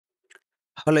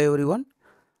Hello everyone,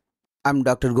 I'm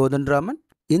Dr. Godan Raman.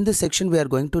 In this section we are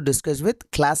going to discuss with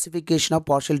classification of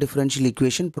partial differential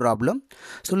equation problem.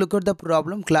 So look at the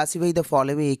problem, classify the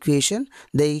following equation.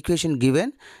 The equation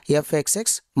given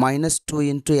fxx minus 2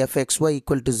 into fxy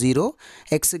equal to 0,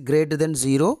 x greater than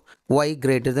 0, y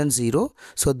greater than 0.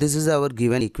 So this is our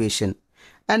given equation.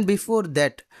 And before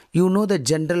that, you know the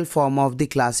general form of the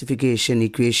classification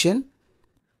equation.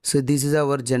 So this is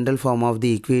our general form of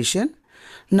the equation.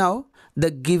 Now the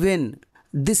given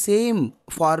the same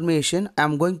formation I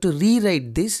am going to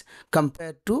rewrite this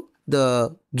compared to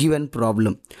the given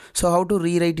problem. So how to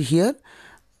rewrite here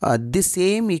the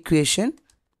same equation,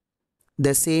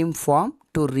 the same form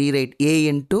to rewrite a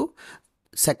into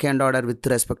second order with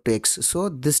respect to x. So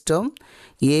this term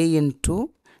a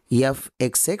into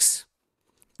fxx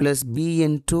plus b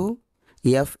into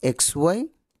fxy,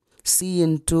 c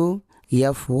into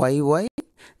fyy,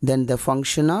 then the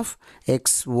function of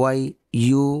x, y,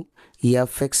 u,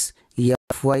 fx,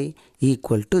 fy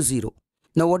equal to 0.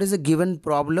 Now what is the given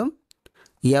problem?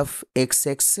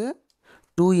 fxx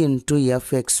 2 into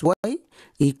fxy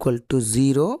equal to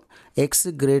 0, x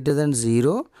greater than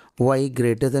 0, y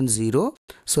greater than 0.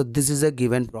 So this is a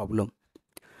given problem.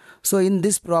 So in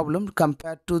this problem,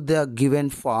 compared to the given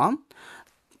form,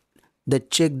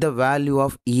 check the value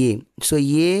of a. So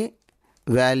a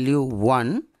value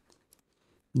 1,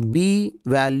 b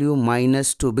value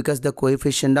minus 2, because the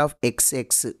coefficient of x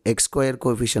square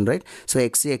coefficient, right? So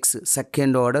xx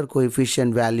second order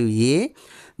coefficient value a,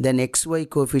 then xy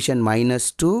coefficient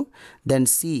minus 2, then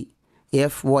c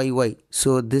fyy,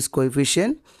 so this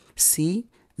coefficient c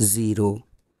 0.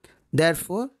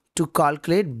 Therefore to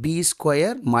calculate b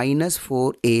square minus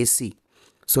 4ac,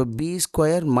 so b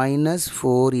square minus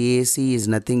 4ac is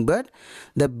nothing but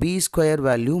the b square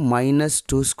value minus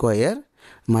 2 square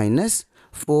minus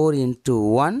 4 into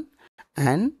 1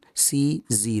 and c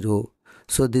 0.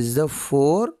 So this is the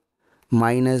 4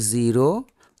 minus 0,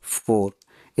 4.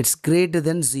 It's greater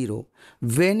than 0.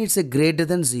 When it's a greater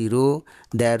than 0,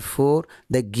 therefore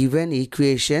the given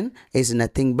equation is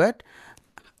nothing but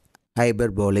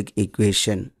hyperbolic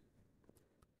equation.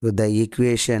 So the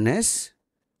equation is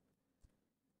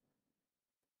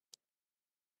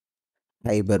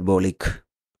hyperbolic.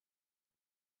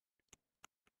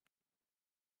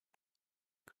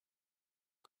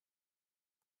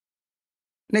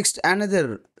 Next,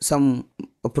 another some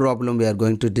problem we are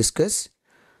going to discuss.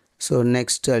 So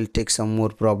next I'll take some more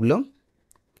problem.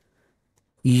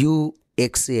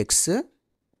 uxx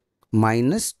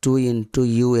minus 2 into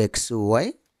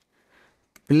uxy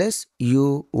plus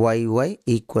uyy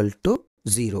equal to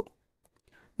 0.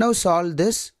 Now solve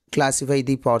this, classify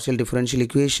the partial differential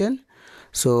equation.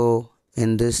 So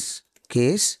in this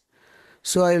case,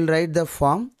 so I will write the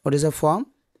form. What is the form?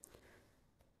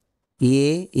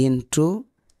 A into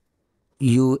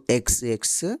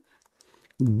uxx,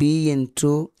 b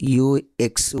into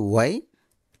uxy.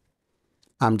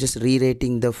 I'm just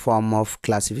rewriting the form of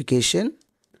classification,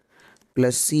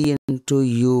 plus c into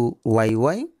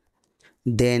uyy,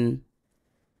 then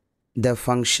the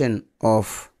function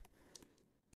of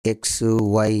x,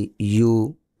 y,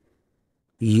 u,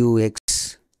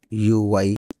 ux,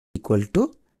 uy equal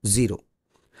to 0.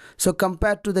 So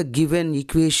compared to the given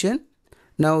equation,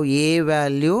 now a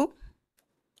value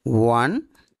 1,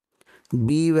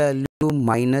 b value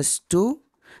minus 2,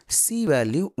 c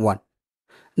value 1.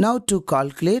 Now to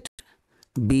calculate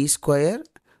b square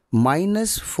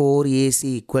minus 4ac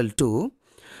equal to,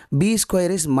 b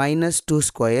square is minus 2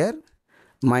 square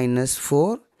minus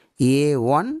 4,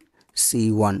 a1,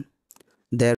 c1.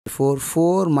 Therefore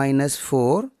 4 minus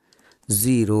 4,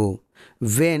 0.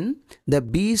 When the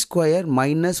b square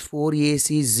minus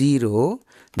 4ac 0,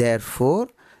 therefore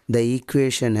the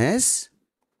equation is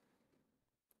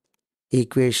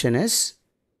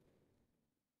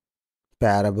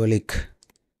parabolic.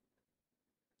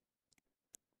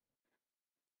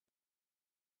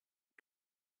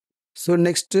 So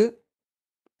next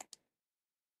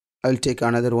I'll take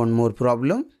another one more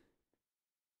problem.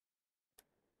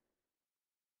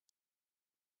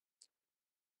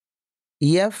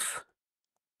 fxx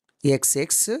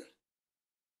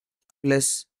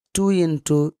plus 2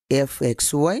 into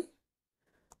fxy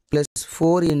plus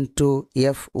 4 into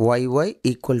fyy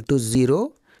equal to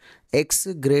 0, x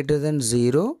greater than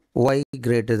 0, y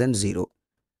greater than 0.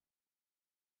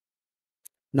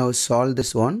 Now solve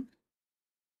this one.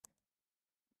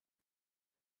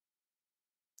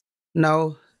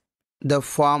 Now the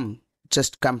form,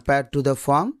 just compare to the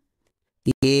form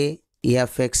a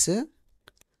fx,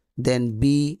 then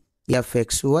b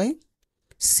fxy,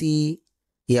 c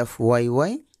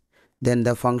fyy, then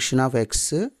the function of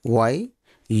x, y,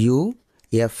 u,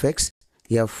 fx,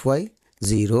 fy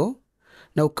 0.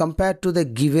 Now compared to the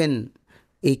given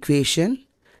equation,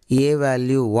 a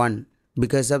value 1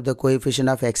 because of the coefficient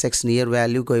of xx near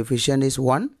value coefficient is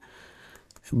 1,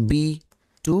 b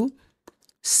 2,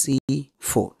 c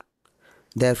 4.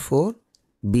 Therefore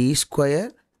b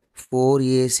square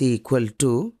 4ac equal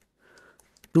to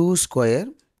 2 square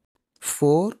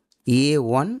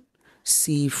 4a1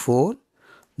 c4.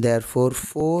 Therefore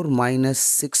 4 minus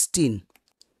 16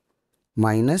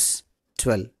 minus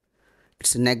 12.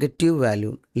 It's a negative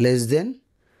value less than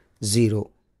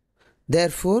 0.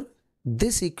 Therefore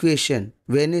this equation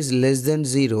when is less than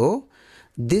 0,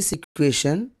 this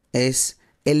equation is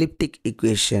elliptic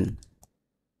equation.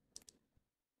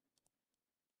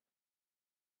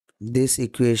 This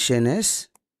equation is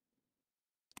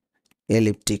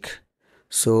elliptic.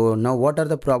 So now what are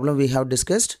the problem we have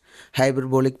discussed?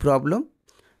 Hyperbolic problem,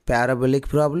 parabolic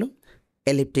problem,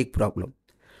 elliptic problem.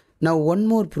 Now one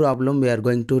more problem we are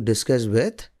going to discuss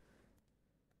with.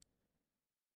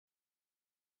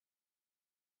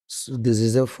 So this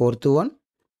is the fourth one.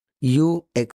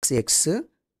 uxx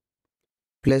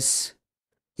plus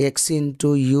x into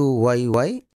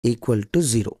uyy equal to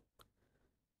 0.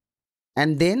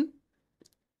 And then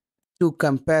to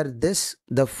compare this,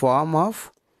 the form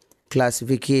of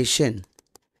classification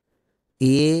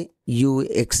a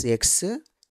uxx,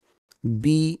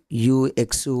 b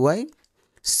uxy,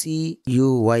 c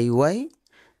uyy,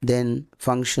 then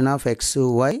function of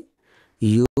xy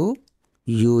u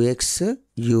ux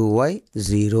uy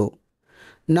 0.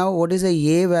 Now what is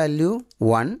a value?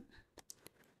 1,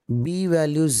 b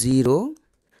value 0,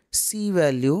 c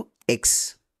value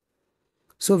x.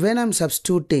 So when I'm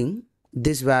substituting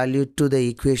this value to the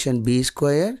equation b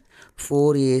square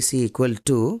 4ac equal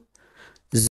to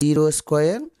 0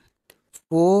 square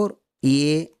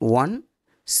 4a1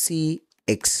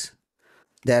 cx,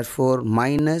 therefore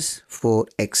minus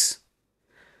 4x.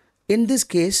 In this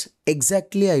case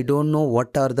exactly I don't know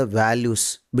what are the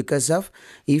values, because of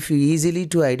if you easily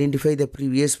to identify the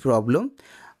previous problem,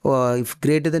 if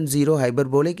greater than 0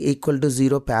 hyperbolic, equal to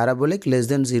 0 parabolic, less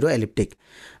than 0 elliptic.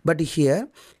 But here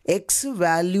x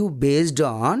value based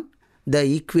on the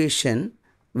equation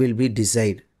will be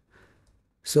decided.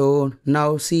 So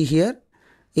now see here,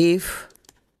 if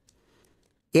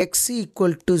x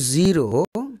equal to 0,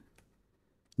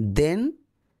 then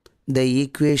the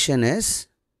equation is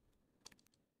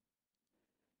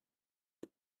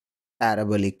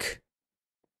parabolic.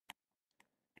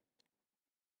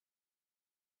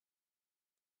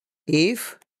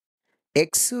 If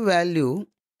x value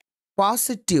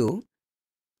positive,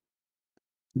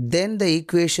 then the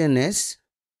equation is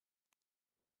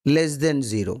less than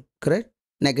 0, correct?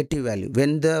 Negative value.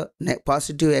 When the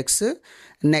positive x,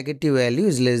 negative value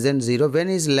is less than 0. When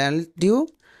is relative?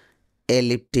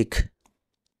 Elliptic.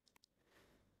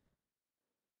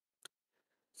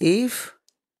 If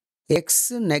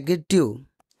x negative,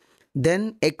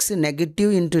 then x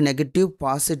negative into negative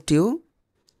positive,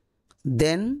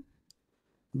 then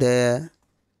the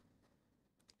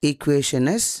equation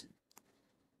is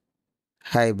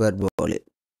hyperbolic.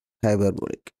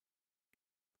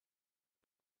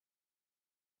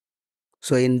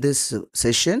 So in this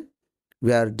session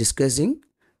we are discussing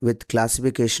with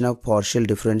classification of partial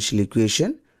differential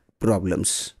equation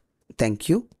problems. Thank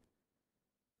you.